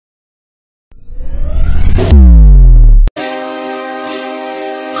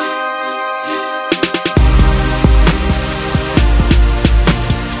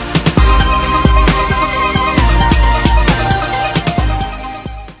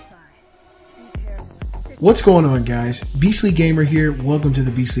What's going on, guys? Beastly Gamer here. Welcome to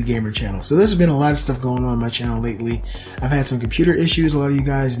the Beastly Gamer channel. So there's been a lot of stuff going on my channel lately. I've had some computer issues. A lot of you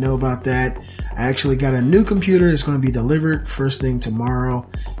guys know about that. I actually got a new computer. It's going to be delivered first thing tomorrow.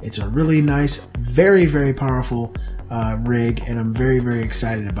 It's a really nice, very powerful rig, and I'm very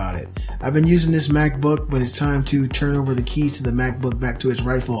excited about it. I've been using this MacBook, but it's time to turn over the keys to the MacBook back to its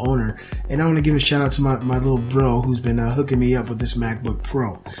rightful owner. And I want to give a shout out to my little bro who's been hooking me up with this MacBook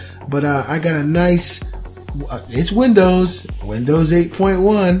Pro. But I got a nice, it's Windows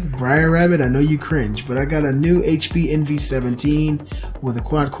 8.1, Briar Rabbit. I know you cringe, but I got a new HP NV17 with a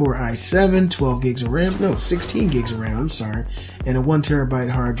quad-core i7, 12 gigs of RAM, no, 16 gigs of RAM, I'm sorry, and a 1 terabyte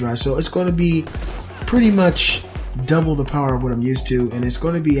hard drive. So it's going to be pretty much double the power of what I'm used to, and it's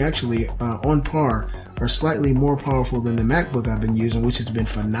going to be actually on par or slightly more powerful than the MacBook I've been using, which has been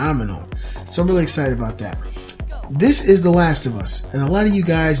phenomenal. So I'm really excited about that. This is The Last of Us, and a lot of you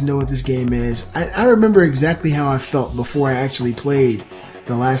guys know what this game is. I remember exactly how I felt before I actually played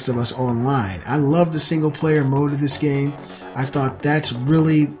The Last of Us online. I love the single player mode of this game. I thought that's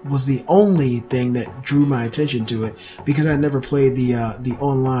really was the only thing that drew my attention to it, because I never played the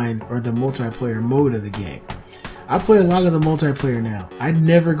online or the multiplayer mode of the game. I play a lot of the multiplayer now. I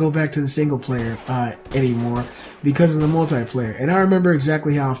never go back to the single player anymore because of the multiplayer. And I remember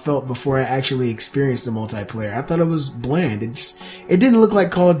exactly how I felt before I actually experienced the multiplayer. I thought it was bland. It didn't look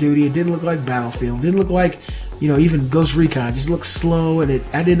like Call of Duty. It didn't look like Battlefield. It didn't look like, you know, even Ghost Recon. It just looked slow, and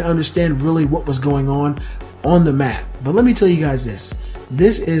I didn't understand really what was going on the map. But let me tell you guys this.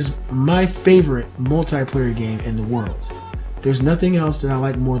 This is my favorite multiplayer game in the world. There's nothing else that I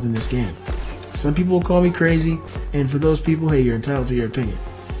like more than this game. Some people will call me crazy, and for those people, hey, you're entitled to your opinion.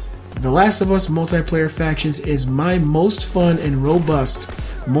 The Last of Us multiplayer factions is my most fun and robust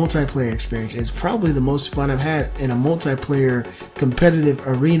multiplayer experience. It's probably the most fun I've had in a multiplayer competitive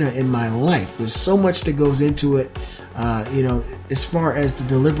arena in my life. There's so much that goes into it. You know, as far as the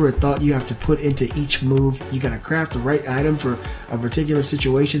deliberate thought you have to put into each move, you gotta craft the right item for a particular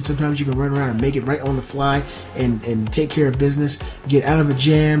situation. Sometimes you can run around and make it right on the fly and take care of business, get out of a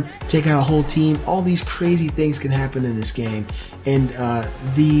jam, take out a whole team. All these crazy things can happen in this game, and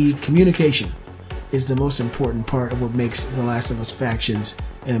the communication is the most important part of what makes The Last of Us factions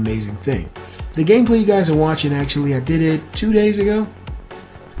an amazing thing. The gameplay you guys are watching, actually, I did it 2 days ago.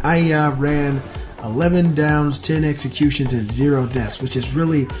 I ran 11 downs, 10 executions, and 0 deaths, which is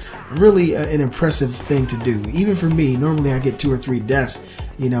really an impressive thing to do. Even for me, normally I get 2 or 3 deaths,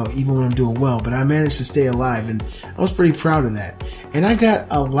 you know, even when I'm doing well, but I managed to stay alive, and I was pretty proud of that. And I got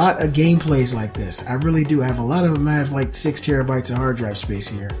a lot of gameplays like this. I really do. I have a lot of them. I have like 6 terabytes of hard drive space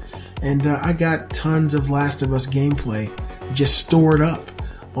here. And I got tons of Last of Us gameplay just stored up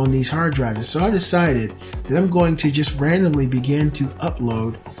on these hard drives. So I decided that I'm going to just randomly begin to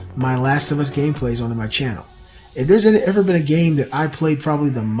upload my Last of Us gameplays onto my channel. If there's ever been a game that I played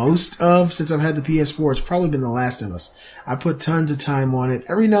probably the most of since I've had the PS4, it's probably been The Last of Us. I put tons of time on it.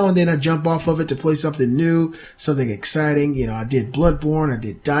 Every now and then I jump off of it to play something new, something exciting. You know, I did Bloodborne, I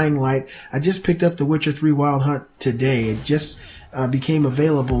did Dying Light. I just picked up The Witcher 3 Wild Hunt today. It just became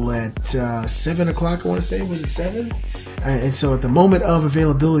available at 7 o'clock, I want to say. Was it 7? And so at the moment of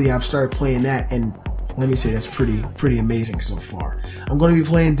availability, I've started playing that, and let me say that's pretty amazing so far. I'm going to be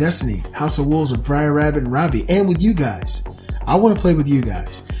playing Destiny, House of Wolves with Briar Rabbit and Robbie, and with you guys. I want to play with you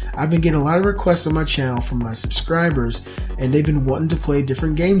guys. I've been getting a lot of requests on my channel from my subscribers, and they've been wanting to play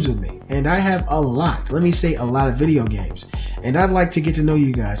different games with me. And I have a lot, let me say a lot of video games. And I'd like to get to know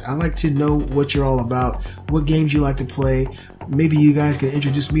you guys. I'd like to know what you're all about, what games you like to play. Maybe you guys can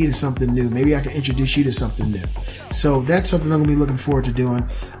introduce me to something new. Maybe I can introduce you to something new. So that's something I'm going to be looking forward to doing.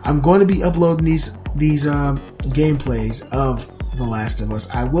 I'm going to be uploading these gameplays of The Last of Us.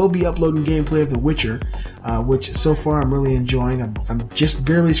 I will be uploading gameplay of The Witcher, which so far I'm really enjoying. I'm just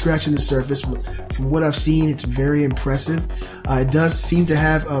barely scratching the surface. From what I've seen, it's very impressive. It does seem to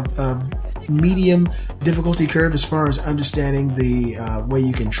have a medium difficulty curve as far as understanding the way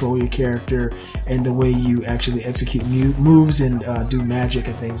you control your character and the way you actually execute moves and do magic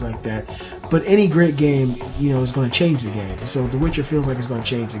and things like that. But any great game, you know, is going to change the game. So The Witcher feels like it's going to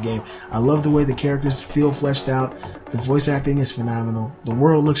change the game. I love the way the characters feel fleshed out. The voice acting is phenomenal. The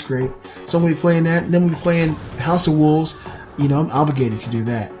world looks great. So I'm going to be playing that. And then we'll be playing House of Wolves. You know, I'm obligated to do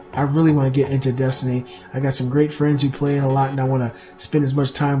that. I really want to get into Destiny. I got some great friends who play it a lot, and I want to spend as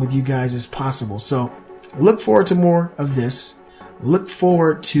much time with you guys as possible. So look forward to more of this. Look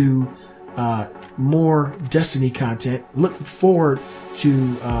forward to more Destiny content. Look forward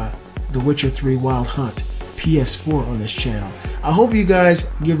to The Witcher 3 Wild Hunt PS4 on this channel. I hope you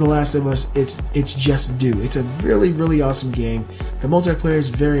guys give The Last of Us its just due. It's a really, really awesome game. The multiplayer is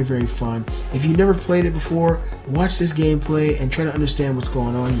very, very fun. If you've never played it before, watch this gameplay and try to understand what's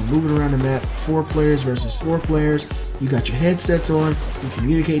going on. You're moving around the map, 4 players versus 4 players. You got your headsets on, you're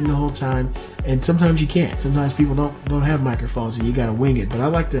communicating the whole time, and sometimes you can't. Sometimes people don't have microphones and you gotta wing it. But I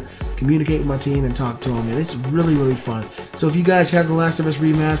like to communicate with my team and talk to them, and it's really, really fun. So if you guys have The Last of Us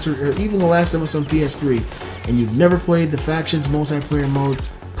Remastered, or even The Last of Us on PS3, and you've never played the Factions multiplayer mode,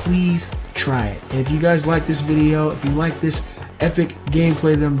 please try it. And if you guys like this video, if you like this epic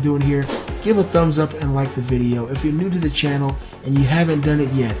gameplay that I'm doing here, give a thumbs up and like the video. If you're new to the channel and you haven't done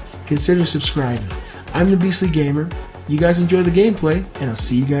it yet, consider subscribing. I'm the Beastly Gamer. You guys enjoy the gameplay, and I'll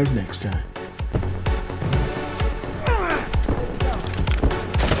see you guys next time.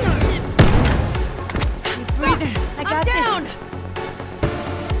 Keep breathing. I got this.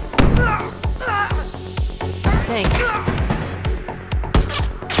 Thanks.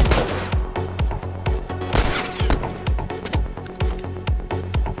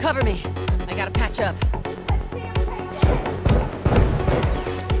 Cover me. I gotta patch up.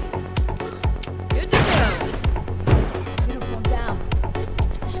 Good to go. Uniform down.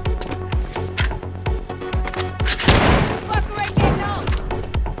 Fucker ain't getting home.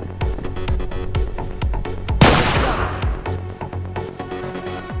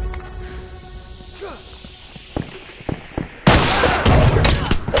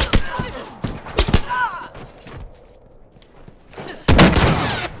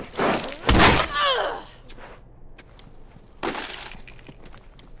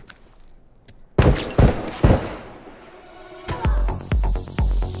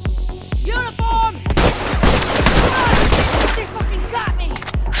 Uniform! They fucking got me!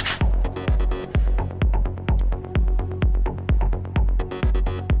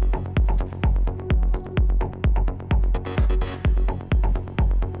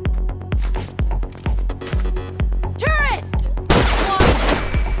 Tourist!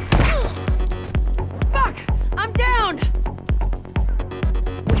 Fuck! I'm down!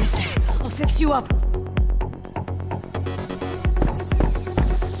 Wait a sec. I'll fix you up.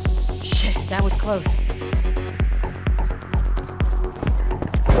 Shit, that was close.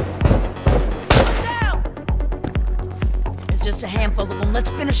 Down! It's just a handful of them. Let's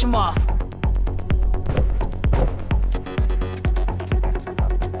finish them off.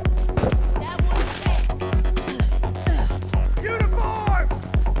 That one's dead. Uniform!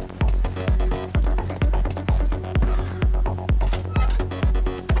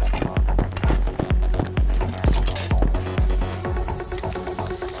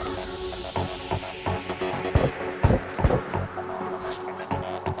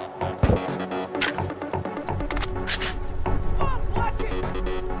 Watch it!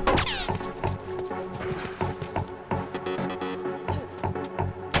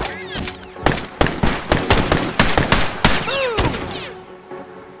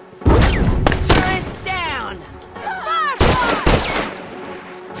 Tourist down!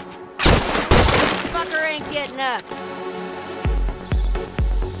 This fucker ain't getting up.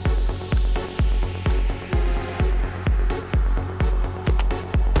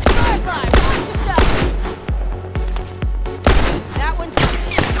 Watch yourself! That one's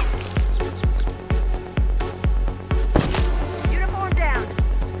uniform down.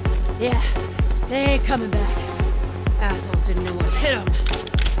 Yeah, they ain't coming back.